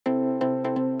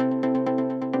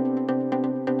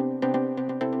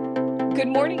Good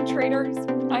morning, traders.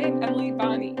 I am Emily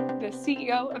Bonney, the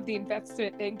CEO of the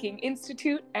Investment Banking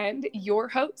Institute and your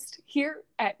host here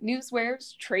at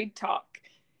Newsware's Trade Talk.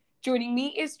 Joining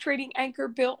me is trading anchor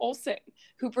Bill Olson,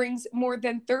 who brings more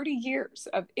than 30 years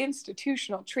of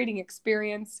institutional trading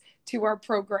experience to our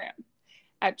program.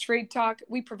 At Trade Talk,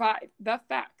 we provide the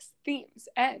facts, themes,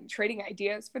 and trading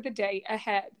ideas for the day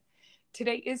ahead.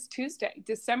 Today is Tuesday,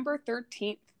 December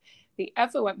 13th. The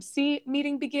FOMC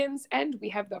meeting begins, and we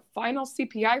have the final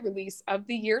CPI release of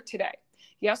the year today.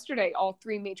 Yesterday, all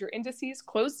three major indices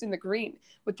closed in the green,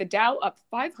 with the Dow up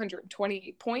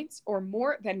 528 points, or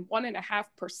more than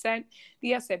 1.5%.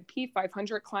 The S&P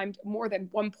 500 climbed more than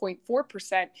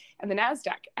 1.4%, and the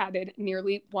Nasdaq added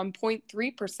nearly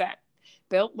 1.3%.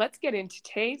 Bill, let's get into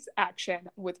today's action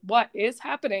with what is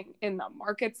happening in the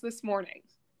markets this morning.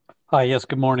 Yes,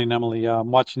 good morning, Emily.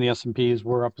 I'm watching the S&Ps.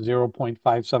 We're up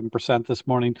 0.57% this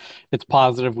morning. It's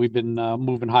positive. We've been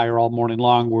moving higher all morning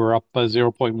long. We're up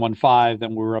 0.15,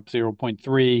 then we're up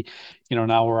 0.3.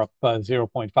 Now we're up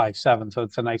 0.57. So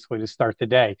it's a nice way to start the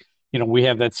day. We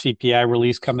have that CPI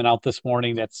release coming out this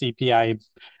morning. That CPI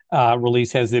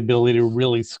release has the ability to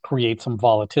really create some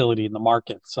volatility in the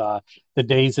markets. The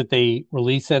days that they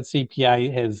release that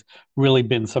CPI has really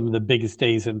been some of the biggest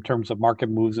days in terms of market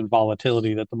moves and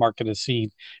volatility that the market has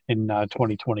seen in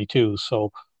 2022.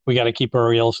 So we got to keep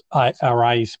our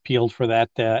eyes peeled for that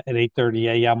at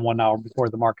 8:30 a.m., 1 hour before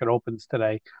the market opens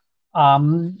today.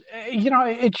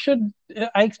 It should.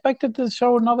 I expect it to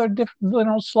show another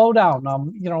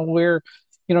slowdown.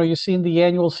 You're seeing the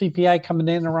annual CPI coming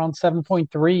in around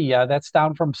 7.3. That's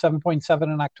down from 7.7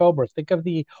 in October. Think of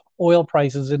the oil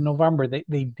prices in November.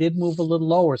 They did move a little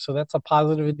lower, so that's a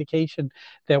positive indication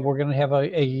that we're going to have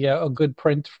a good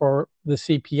print for the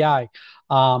CPI.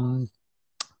 The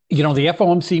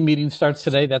FOMC meeting starts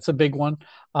today. That's a big one.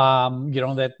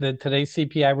 That today's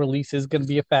CPI release is going to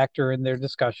be a factor in their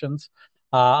discussions.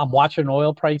 I'm watching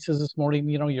oil prices this morning.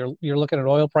 You're looking at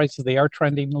oil prices. They are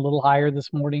trending a little higher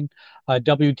this morning.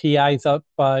 WTI is up,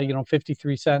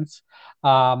 53 cents.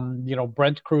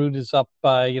 Brent crude is up,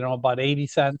 about 80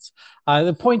 cents.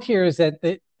 The point here is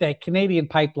that Canadian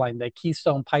pipeline, that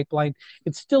Keystone pipeline,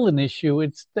 it's still an issue.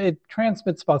 It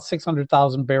transmits about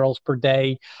 600,000 barrels per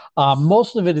day.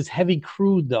 Most of it is heavy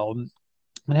crude, though.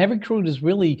 And heavy crude is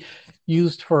really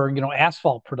used for,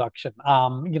 asphalt production.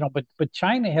 But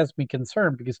China has me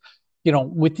concerned because,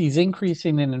 with these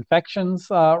increasing in infections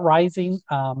rising,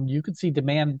 you could see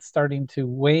demand starting to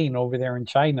wane over there in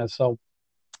China. So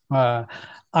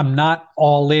I'm not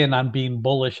all in on being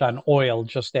bullish on oil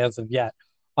just as of yet.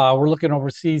 We're looking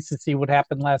overseas to see what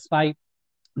happened last night.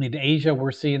 In Asia,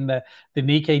 we're seeing the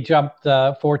Nikkei jumped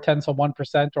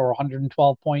 0.4% or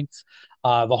 112 points.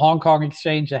 The Hong Kong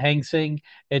exchange, the Hang Seng,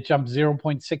 it jumped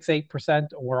 0.68%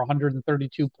 or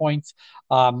 132 points.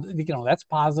 That's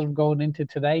positive going into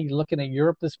today. You're looking at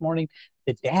Europe this morning.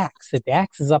 The DAX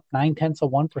is up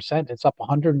 0.9%. It's up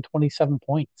 127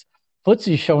 points.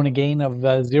 FTSE is showing a gain of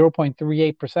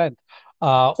 0.38%,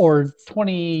 or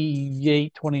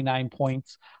 29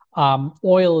 points.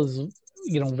 Oil is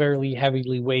very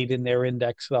heavily weighed in their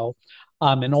index, though.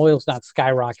 And oil's not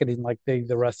skyrocketing like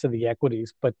the rest of the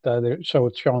equities, but so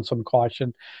it's showing some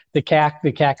caution. The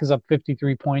CAC is up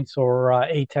 53 points or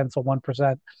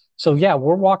 0.8%. So yeah,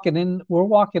 we're walking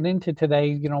into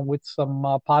today, with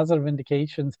some positive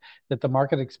indications that the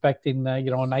market expecting, a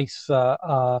nice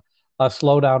a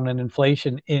slowdown in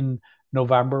inflation in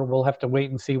November. We'll have to wait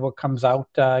and see what comes out,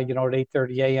 at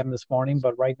 8:30 a.m. this morning.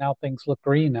 But right now things look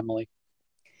green, Emily.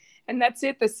 And that's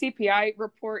it. The CPI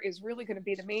report is really going to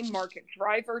be the main market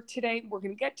driver today. We're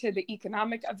going to get to the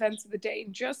economic events of the day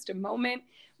in just a moment.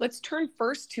 Let's turn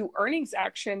first to earnings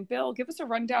action. Bill, give us a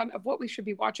rundown of what we should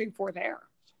be watching for there.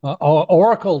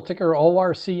 Oracle, ticker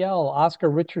ORCL,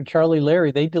 Oscar, Richard, Charlie,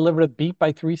 Larry, they delivered a beat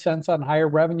by 3 cents on higher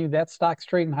revenue. That stock's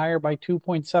trading higher by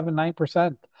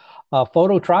 2.79%.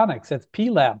 Phototronics, that's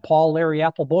PLAB, Paul, Larry,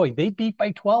 Apple, Boy, they beat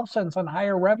by 12 cents on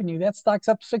higher revenue. That stock's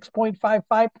up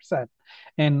 6.55%.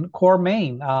 And Core and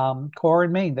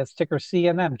Main, that's ticker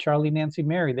CNM, Charlie, Nancy,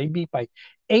 Mary, they beat by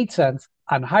 8 cents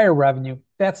on higher revenue.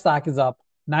 That stock is up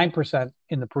 9%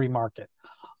 in the pre-market.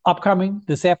 Upcoming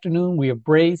this afternoon, we have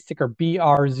Braze, ticker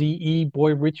BRZE,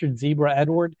 Boy, Richard, Zebra,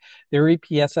 Edward. Their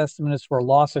EPS estimate is for a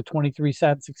loss of 23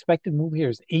 cents. Expected move here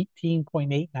is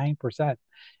 18.89%.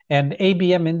 And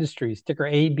ABM Industries, ticker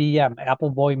ABM, Apple,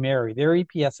 Boy, Mary. Their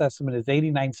EPS estimate is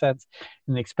 89 cents,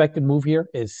 and the expected move here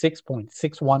is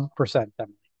 6.61%.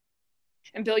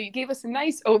 And Bill, you gave us a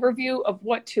nice overview of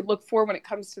what to look for when it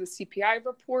comes to the CPI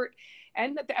report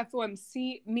and that the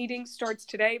FOMC meeting starts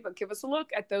today, but give us a look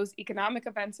at those economic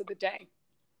events of the day.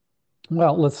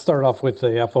 Well, let's start off with the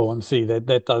FOMC.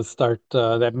 That does start.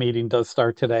 That meeting does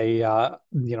start today.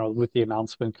 With the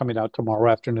announcement coming out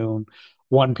tomorrow afternoon,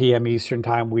 1 p.m. Eastern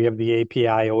time. We have the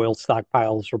API oil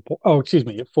stockpiles report. Oh, excuse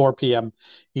me, at 4 p.m.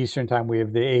 Eastern time, we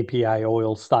have the API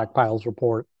oil stockpiles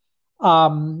report.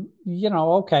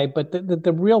 Okay, but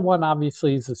the real one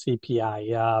obviously is the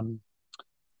CPI.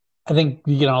 I think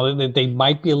they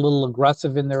might be a little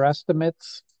aggressive in their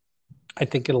estimates. I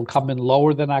think it'll come in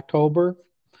lower than October.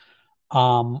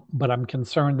 But I'm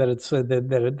concerned that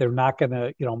that they're not going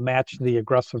to, match the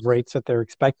aggressive rates that they're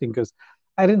expecting because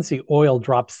I didn't see oil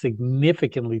drop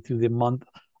significantly through the month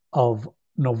of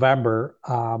November.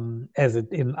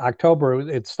 In October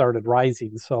it started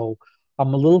rising, so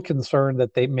I'm a little concerned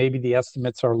that maybe the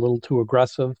estimates are a little too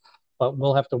aggressive. But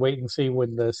we'll have to wait and see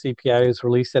when the CPI is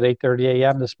released at 8:30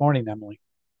 a.m. this morning, Emily.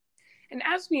 And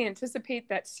as we anticipate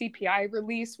that CPI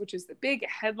release, which is the big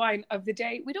headline of the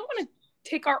day, we don't want to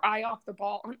take our eye off the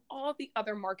ball on all the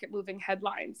other market moving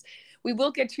headlines. We will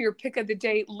get to your pick of the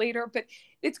day later, but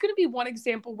it's going to be one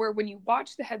example where when you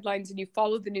watch the headlines and you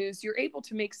follow the news, you're able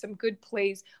to make some good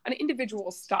plays on individual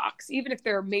stocks, even if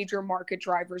there are major market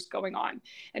drivers going on.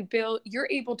 And Bill, you're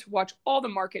able to watch all the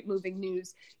market moving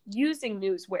news using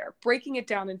Newsware, breaking it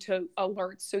down into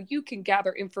alerts so you can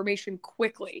gather information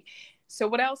quickly. So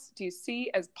what else do you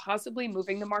see as possibly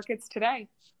moving the markets today?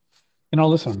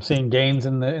 Listen, I'm seeing gains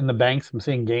in the banks. I'm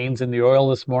seeing gains in the oil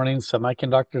this morning.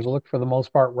 Semiconductors look for the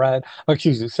most part red. Oh,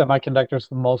 excuse me, semiconductors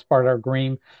for the most part are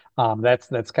green.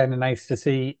 That's kind of nice to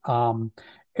see.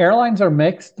 Airlines are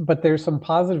mixed, but there's some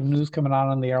positive news coming out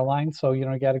on the airlines. So, you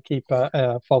got to keep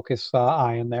a focus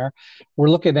eye in there. We're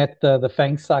looking at the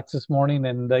FANG stocks this morning,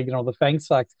 and the FANG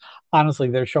stocks, honestly,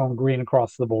 they're showing green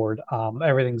across the board.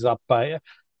 Everything's up by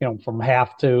from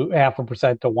half a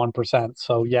percent to 1%.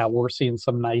 So yeah, we're seeing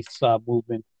some nice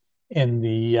movement in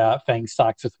the FANG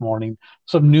stocks this morning.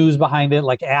 Some news behind it,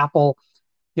 like Apple.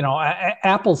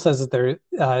 Apple says that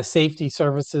their safety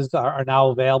services are now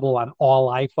available on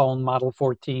all iPhone Model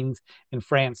 14s in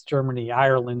France, Germany,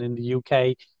 Ireland, and the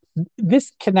UK.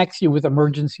 This connects you with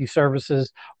emergency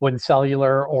services when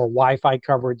cellular or Wi-Fi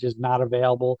coverage is not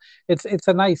available. It's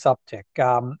a nice uptick.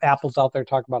 Apple's out there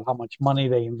talking about how much money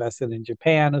they invested in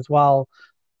Japan as well.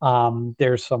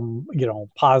 There's some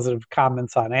positive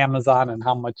comments on Amazon and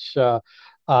how much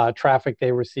traffic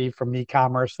they receive from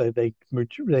e-commerce. They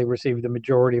receive the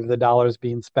majority of the dollars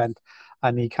being spent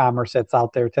on e-commerce that's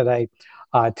out there today.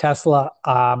 Tesla.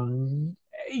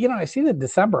 I see the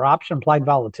December option implied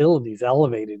volatility is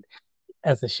elevated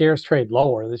as the shares trade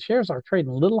lower. The shares are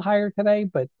trading a little higher today,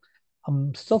 but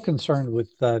I'm still concerned with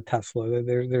Tesla.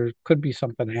 There could be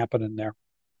something happening there.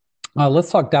 Let's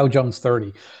talk Dow Jones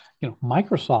 30.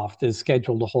 Microsoft is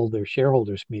scheduled to hold their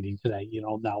shareholders meeting today.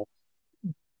 Now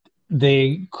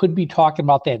they could be talking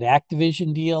about that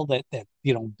Activision deal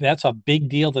that's a big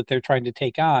deal that they're trying to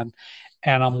take on.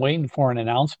 And I'm waiting for an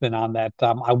announcement on that.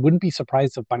 I wouldn't be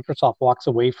surprised if Microsoft walks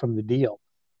away from the deal.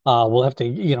 We'll have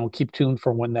to, keep tuned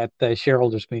for when that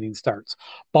shareholders meeting starts.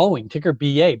 Boeing, ticker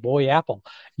BA, boy, Apple.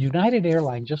 United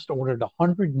Airlines just ordered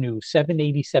 100 new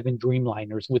 787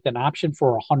 Dreamliners with an option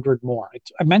for 100 more.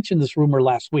 I mentioned this rumor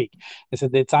last week. I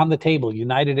said it's on the table.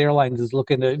 United Airlines is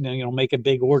looking to, make a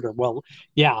big order. Well,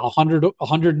 yeah,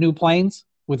 100 new planes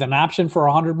with an option for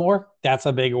 100 more. That's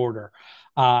a big order.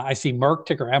 I see Merck,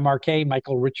 ticker MRK,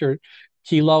 Michael Richard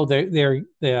Kilo.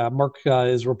 Merck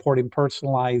is reporting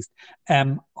personalized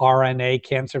mRNA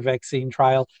cancer vaccine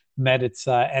trial met its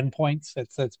endpoints.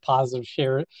 That's positive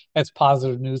share. That's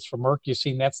positive news for Merck. You've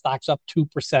seen that stock's up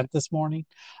 2% this morning.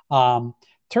 In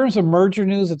terms of merger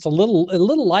news, it's a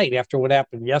little light after what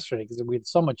happened yesterday because we had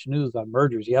so much news on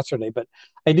mergers yesterday. But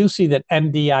I do see that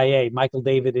MDIA, Michael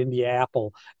David India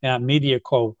Apple, and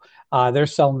MediaCo, they're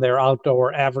selling their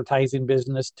outdoor advertising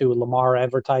business to Lamar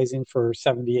Advertising for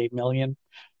 $78 million. In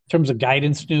terms of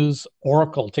guidance news,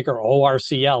 Oracle, ticker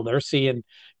ORCL, they're seeing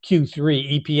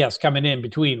Q3 EPS coming in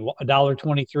between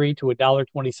 $1.23 to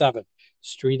 $1.27.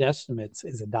 Street estimates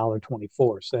is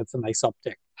 $1.24, so that's a nice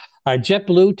uptick.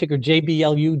 JetBlue, ticker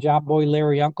JBLU, John Boy,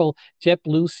 Larry Uncle.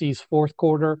 JetBlue sees fourth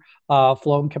quarter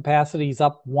flown capacities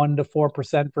up 1 to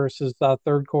 4% versus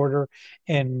third quarter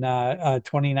in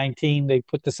 2019. They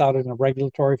put this out in a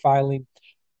regulatory filing.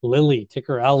 Lilly,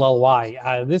 ticker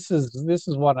LLY. This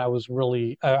is one I was a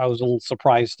little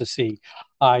surprised to see.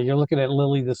 You're looking at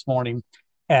Lilly this morning,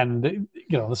 and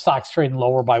the stock's trading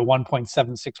lower by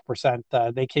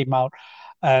 1.76%. They came out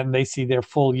and they see their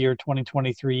full year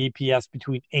 2023 EPS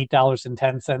between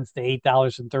 $8.10 to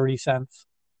 $8.30.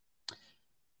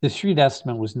 The street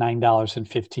estimate was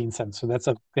 $9.15, so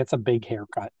that's a big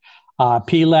haircut.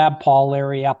 P-Lab, Paul,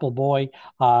 Larry, Appleboy,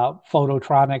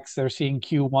 Phototronics, they're seeing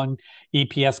Q1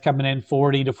 EPS coming in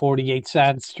 40 to 48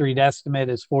 cents. Street estimate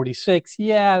is 46.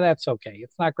 Yeah, that's okay.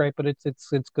 It's not great, but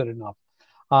it's good enough.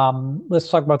 Let's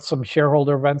talk about some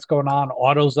shareholder events going on.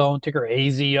 AutoZone, ticker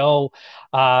AZO.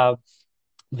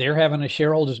 They're having a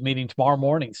shareholders meeting tomorrow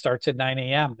morning, starts at 9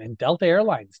 a.m. And Delta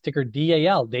Airlines, ticker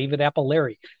DAL, David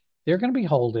Appileri, they're going to be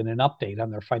holding an update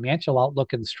on their financial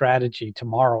outlook and strategy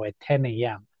tomorrow at 10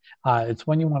 a.m. It's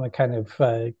when you want to kind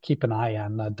of keep an eye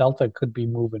on. Delta could be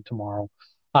moving tomorrow.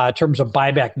 In terms of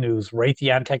buyback news,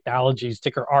 Raytheon Technologies,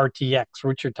 ticker RTX,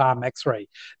 Richard Tom X-Ray,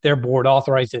 their board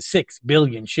authorized a 6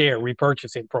 billion share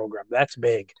repurchasing program. That's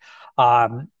big.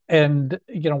 And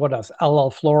you know what else? LL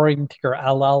Flooring, ticker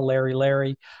LL,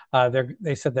 Larry.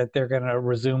 They said that they're going to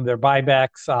resume their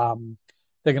buybacks.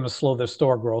 They're going to slow their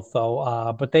store growth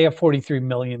though, but they have 43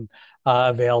 million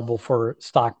available for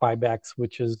stock buybacks,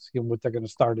 which is what they're going to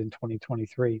start in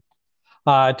 2023.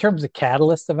 In terms of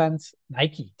catalyst events,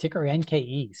 Nike, ticker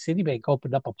NKE, Citibank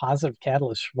opened up a positive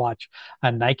catalyst watch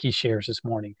on Nike shares this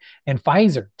morning. And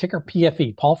Pfizer, ticker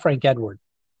PFE, Paul Frank Edward,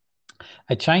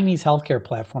 a Chinese healthcare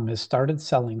platform has started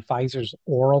selling Pfizer's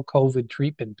oral COVID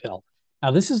treatment pill. Now,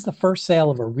 this is the first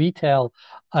sale of a retail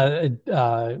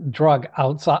drug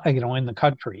outside, in the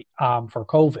country for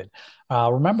COVID.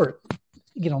 Remember,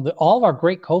 all of our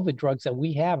great COVID drugs that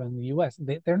we have in the U.S.,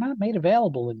 they're not made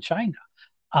available in China.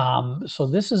 So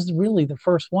this is really the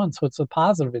first one. So it's a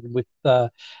positive with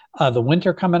the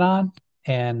winter coming on,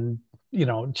 and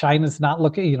China's not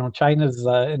looking. China's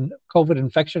COVID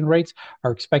infection rates are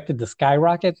expected to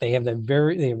skyrocket. They have a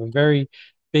very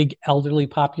big elderly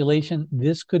population.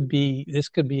 This could be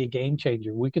a game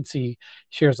changer. We could see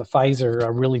shares of Pfizer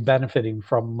really benefiting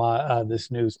from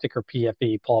this news. Ticker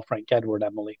PFE, Paul Frank Edward,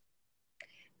 Emily.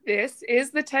 This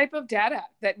is the type of data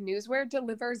that Newsware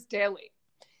delivers daily.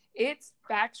 It's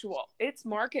factual, it's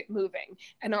market moving,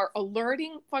 and our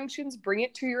alerting functions bring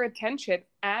it to your attention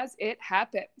as it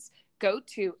happens. Go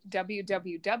to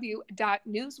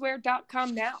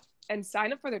www.newsware.com now and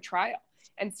sign up for the trial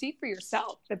and see for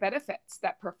yourself the benefits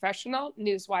that professional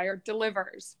Newswire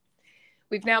delivers.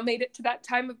 We've now made it to that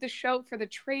time of the show for the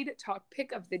Trade Talk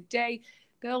pick of the day.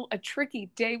 Bill, a tricky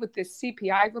day with this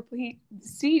CPI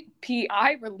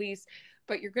release,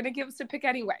 but you're going to give us a pick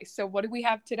anyway. So what do we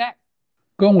have today?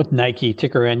 Going with Nike,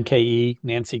 ticker NKE,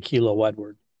 Nancy Kilo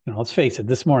Edward. Let's face it,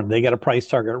 this morning they got a price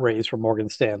target raise from Morgan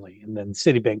Stanley, and then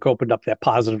Citibank opened up that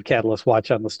positive catalyst watch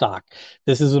on the stock.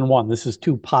 This isn't one, this is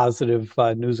two positive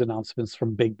news announcements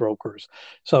from big brokers.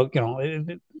 So,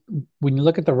 when you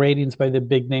look at the ratings by the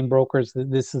big name brokers,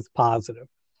 this is positive.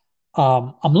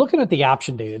 I'm looking at the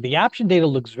option data. The option data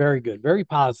looks very good, very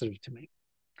positive to me.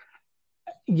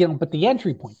 But the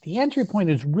entry point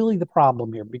is really the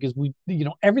problem here, because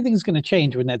everything's going to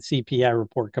change when that CPI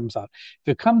report comes out.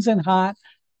 If it comes in hot,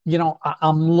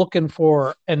 I'm looking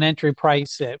for an entry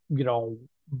price at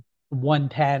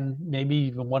 110, maybe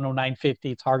even 109.50.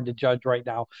 It's hard to judge right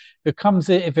now. If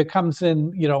it comes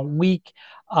in weak,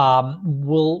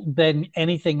 will then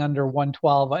anything under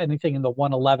 112, anything in the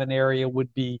 111 area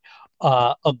would be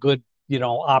a good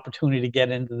opportunity to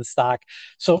get into the stock.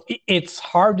 So it's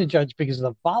hard to judge, because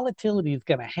the volatility is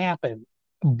going to happen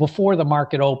before the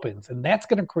market opens, and that's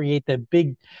going to create the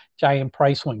big giant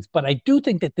price swings. But I do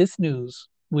think that this news,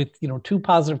 with two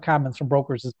positive comments from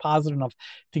brokers, is positive enough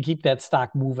to keep that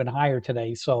stock moving higher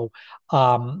today. So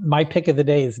my pick of the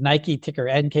day is Nike, ticker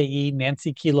NKE,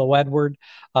 Nancy Kilo Edward.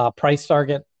 Price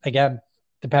target, again,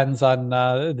 depends on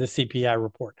the CPI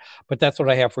report. But that's what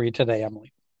I have for you today,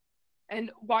 Emily. And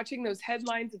watching those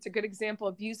headlines, it's a good example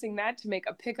of using that to make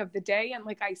a pick of the day. And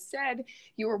like I said,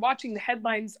 you were watching the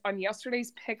headlines on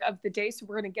yesterday's pick of the day. So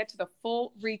we're going to get to the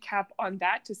full recap on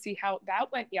that to see how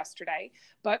that went yesterday.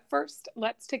 But first,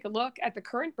 let's take a look at the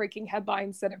current breaking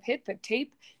headlines that have hit the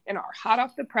tape in our hot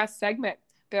off the press segment.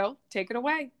 Bill, take it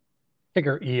away.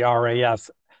 Ticker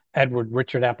ERAS. Edward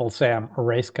Richard Sam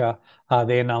Oreska.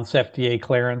 They announced FDA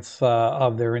clearance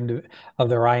of their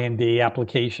IND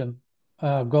application.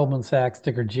 Goldman Sachs,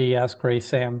 ticker GS, Gray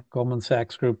Sam. Goldman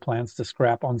Sachs Group plans to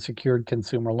scrap unsecured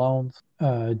consumer loans.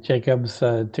 Jacobs,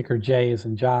 ticker J as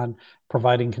in John,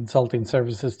 providing consulting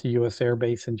services to U.S. Air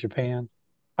Base in Japan.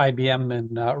 IBM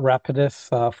and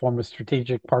Rapidus form a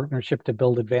strategic partnership to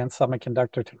build advanced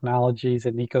semiconductor technologies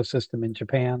and ecosystem in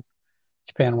Japan.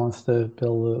 Japan wants to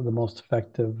build the most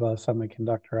effective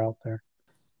semiconductor out there.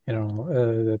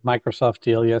 The Microsoft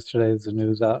deal yesterday is the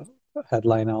news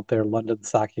headline out there. London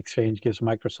Stock Exchange gives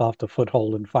Microsoft a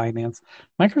foothold in finance.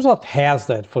 Microsoft has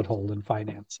that foothold in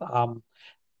finance.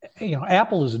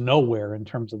 Apple is nowhere in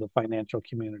terms of the financial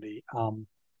community. When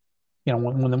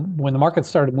the market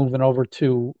started moving over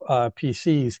to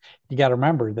PCs, you got to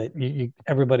remember that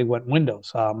everybody went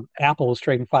Windows. Apple was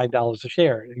trading $5 a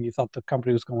share, and you thought the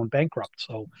company was going bankrupt.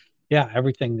 So, yeah,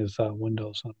 everything is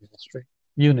Windows on Wall Street.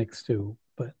 Unix too,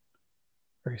 but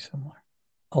very similar.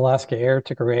 Alaska Air,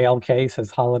 ticker ALK, says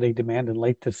holiday demand in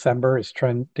late December is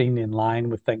trending in line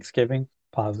with Thanksgiving.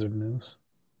 Positive news.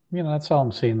 That's all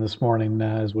I'm seeing this morning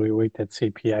as we wait that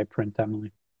CPI print,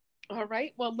 Emily. All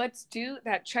right, well, let's do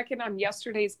that check-in on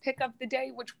yesterday's pick of the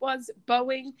day, which was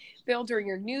Boeing. Bill, during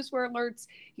your Newsware alerts,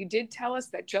 you did tell us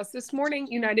that just this morning,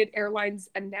 United Airlines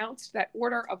announced that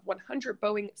order of 100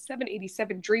 Boeing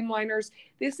 787 Dreamliners.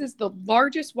 This is the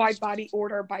largest wide-body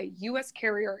order by a U.S.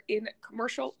 carrier in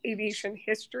commercial aviation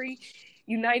history.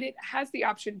 United has the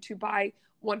option to buy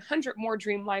 100 more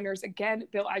Dreamliners. Again,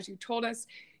 Bill, as you told us,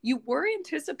 you were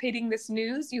anticipating this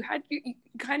news. You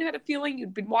kind of had a feeling,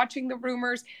 you'd been watching the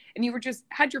rumors, and you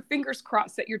had your fingers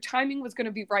crossed that your timing was going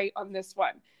to be right on this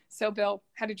one. So, Bill,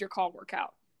 how did your call work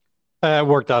out? It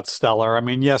worked out stellar. I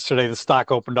mean, yesterday the stock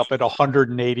opened up at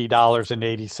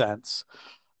 $180.80.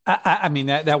 I mean,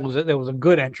 that was a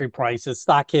good entry price. The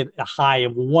stock hit a high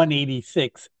of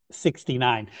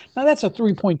 186.69. Now that's a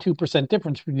 3.2%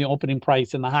 difference between the opening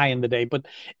price and the high in the day, but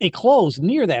it closed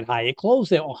near that high. It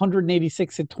closed at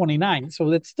 186.29. So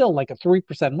that's still like a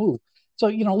 3% move. So,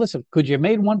 listen, could you have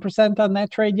made 1% on that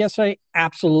trade yesterday?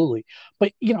 Absolutely.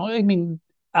 But,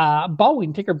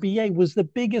 Boeing, ticker BA, was the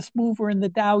biggest mover in the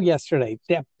Dow yesterday.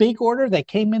 That big order that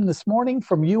came in this morning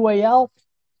from UAL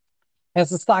has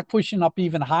the stock pushing up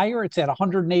even higher. It's at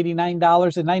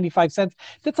 $189.95.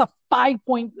 That's a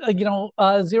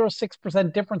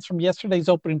 5.06% difference from yesterday's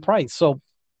opening price. So,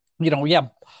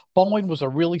 Boeing was a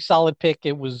really solid pick.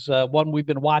 It was one we've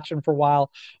been watching for a while.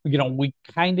 We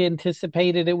kind of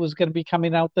anticipated it was going to be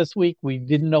coming out this week. We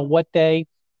didn't know what day.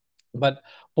 But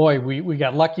boy, we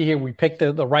got lucky here. We picked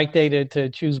the right day to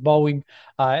choose Boeing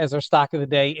as our stock of the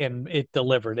day, and it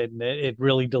delivered, and it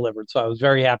really delivered. So I was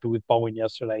very happy with Boeing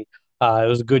yesterday. It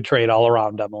was a good trade all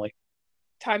around, Emily.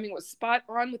 Timing was spot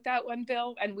on with that one,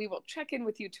 Bill, and we will check in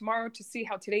with you tomorrow to see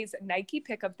how today's Nike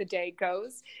pick of the day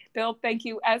goes. Bill, thank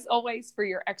you as always for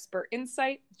your expert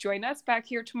insight. Join us back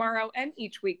here tomorrow and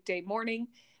each weekday morning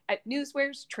at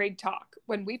Newsware's Trade Talk,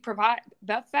 when we provide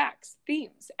the facts,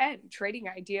 themes, and trading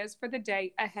ideas for the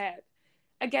day ahead.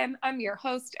 Again, I'm your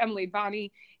host, Emily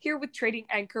Bonney, here with trading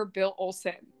anchor Bill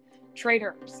Olson.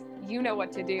 Traders, you know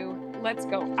what to do. Let's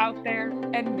go out there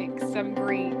and make some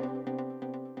green.